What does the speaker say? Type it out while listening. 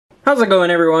How's it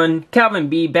going, everyone? Calvin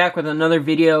B back with another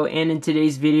video, and in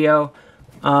today's video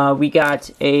we got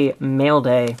a mail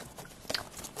day.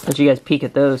 Let you guys peek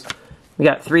at those. We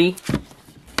got three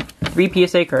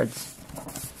PSA cards.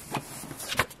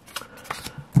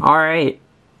 Alright,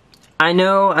 I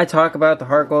know I talk about the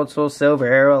Heart Gold Soul Silver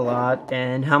era a lot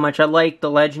and how much I like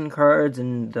the Legend cards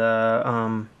and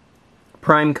the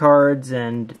Prime cards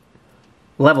and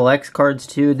Level X cards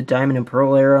too, the Diamond and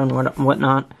Pearl era and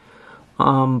whatnot.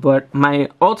 But my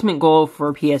ultimate goal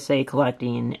for PSA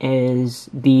collecting is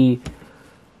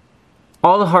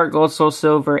all the Heart Gold Soul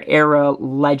Silver era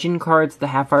Legend cards, the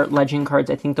Half Art Legend cards.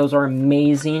 I think those are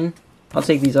amazing. I'll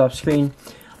take these off screen.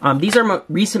 These are my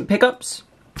recent pickups.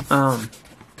 Past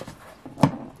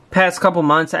couple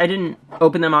months. I didn't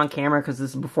open them on camera because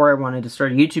this is before I wanted to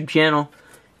start a YouTube channel.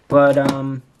 But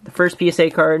the first PSA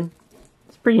card,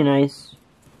 it's pretty nice.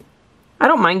 I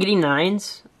don't mind getting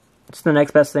 9s. It's the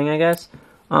next best thing, I guess.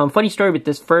 Funny story with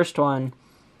this first one.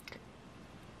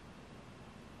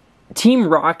 Team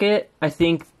Rocket, I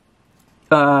think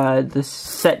the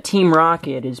set Team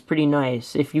Rocket is pretty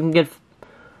nice. If you can get,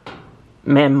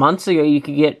 man, months ago you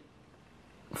could get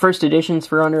first editions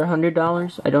for under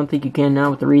 $100. I don't think you can now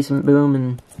with the recent boom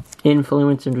and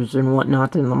influencers and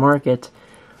whatnot in the market.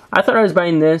 I thought I was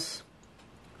buying this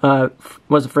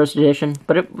was a first edition,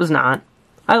 but it was not.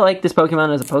 I like this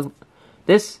Pokemon as a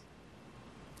Pokemon.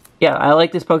 Yeah, I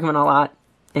like this Pokemon a lot,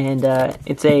 and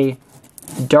it's a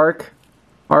Dark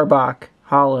Arbok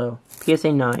Holo,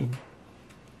 PSA 9.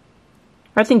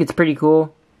 I think it's pretty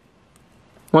cool.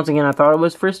 Once again, I thought it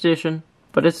was first edition,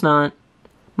 but it's not.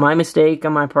 My mistake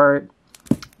on my part.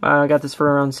 I got this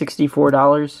for around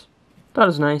 $64. Thought it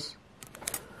was nice.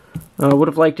 Would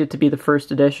have liked it to be the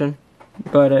first edition,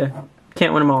 but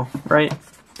can't win them all, right?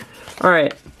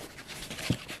 Alright.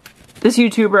 This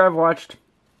YouTuber I've watched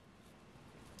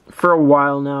for a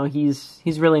while now. He's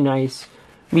really nice.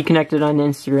 We connected on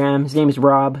Instagram. His name is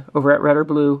Rob over at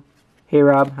REDorBLUE. Hey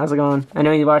Rob, how's it going? I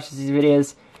know he watches these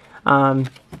videos.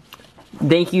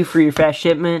 Thank you for your fast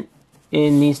shipment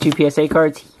in these two PSA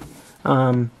cards.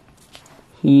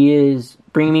 He is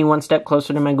bringing me one step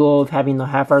closer to my goal of having the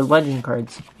Half Art Legend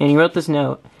cards. And he wrote this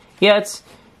note. Yeah, it's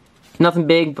nothing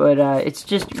big, but it's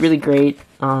just really great.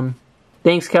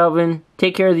 Thanks, Calvin.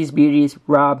 Take care of these beauties,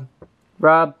 Rob.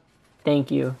 Rob,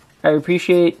 thank you. I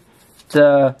appreciate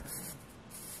the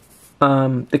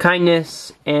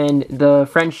kindness and the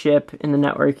friendship and the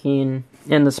networking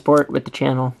and the support with the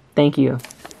channel. Thank you.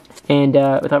 And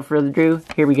without further ado,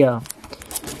 here we go.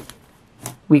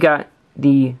 We got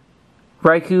the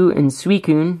Raikou and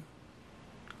Suicune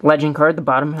Legend card, the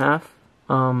bottom half.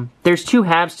 There's two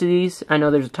halves to these. I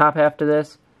know there's a top half to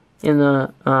this. In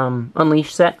the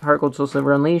Unleashed set, Heart Gold Soul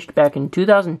Silver Unleashed, back in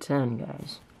 2010,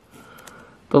 guys.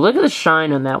 But look at the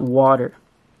shine on that water.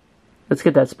 Let's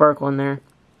get that sparkle in there.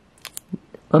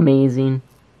 Amazing.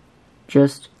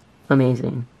 Just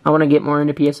amazing. I want to get more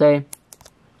into PSA.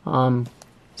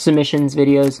 Submissions,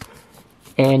 videos,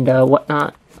 and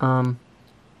whatnot.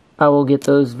 I will get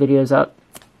those videos out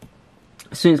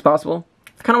as soon as possible.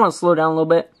 I kind of want to slow down a little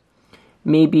bit.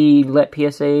 Maybe let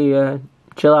PSA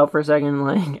chill out for a second.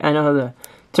 Like, I know the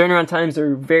turnaround times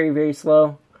are very, very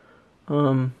slow.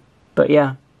 But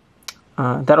yeah,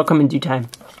 that'll come in due time.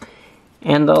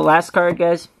 And the last card,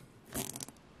 guys,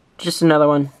 just another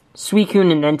one.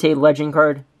 Suicune and Entei Legend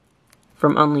card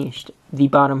from Unleashed, the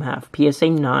bottom half, PSA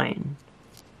 9.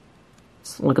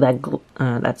 So look at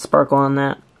that that sparkle on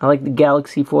that. I like the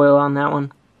galaxy foil on that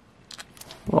one.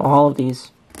 Well, all of these,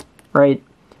 right?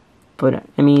 But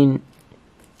I mean,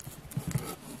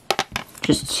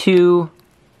 just two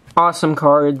awesome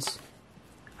cards.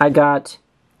 I got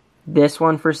this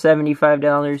one for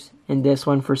 $75 and this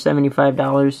one for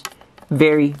 $75.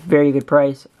 Very, very good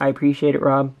price. I appreciate it,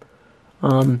 Rob.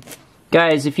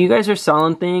 Guys, if you guys are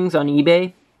selling things on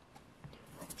eBay,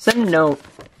 send a note.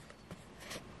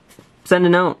 Send a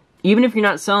note. Even if you're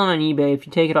not selling on eBay, if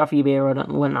you take it off eBay or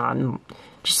whatnot,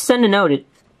 just send a note.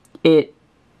 It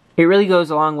really goes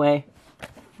a long way.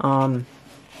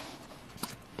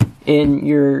 In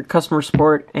your customer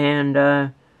support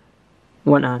and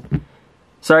whatnot.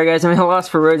 Sorry guys, I'm at a loss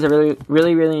for words. I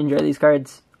really enjoy these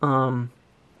cards.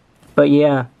 But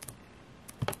yeah,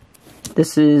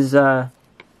 this is the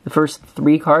first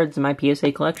 3 cards in my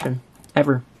PSA collection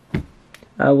ever.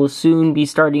 I will soon be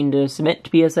starting to submit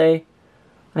to PSA.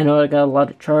 I know I got a lot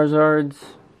of Charizards.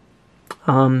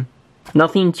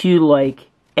 Nothing too like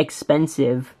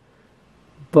expensive,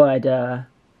 but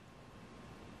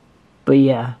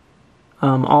yeah.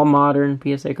 All modern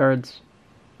PSA cards.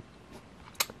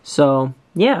 So,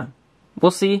 yeah.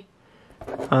 We'll see.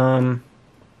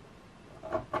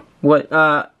 What,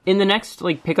 in the next,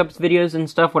 like, pickups videos and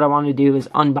stuff, what I want to do is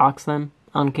unbox them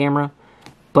on camera.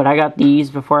 But I got these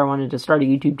before I wanted to start a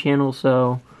YouTube channel,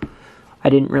 so I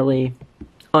didn't really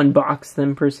unbox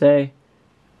them, per se.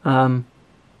 But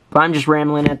I'm just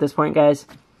rambling at this point, guys.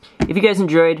 If you guys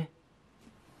enjoyed,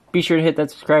 be sure to hit that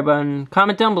subscribe button.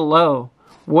 Comment down below,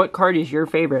 what card is your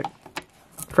favorite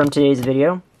from today's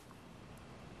video?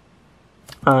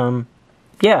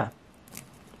 Yeah.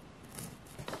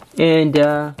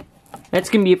 And, that's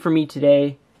gonna be it for me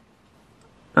today.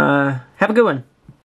 Have a good one.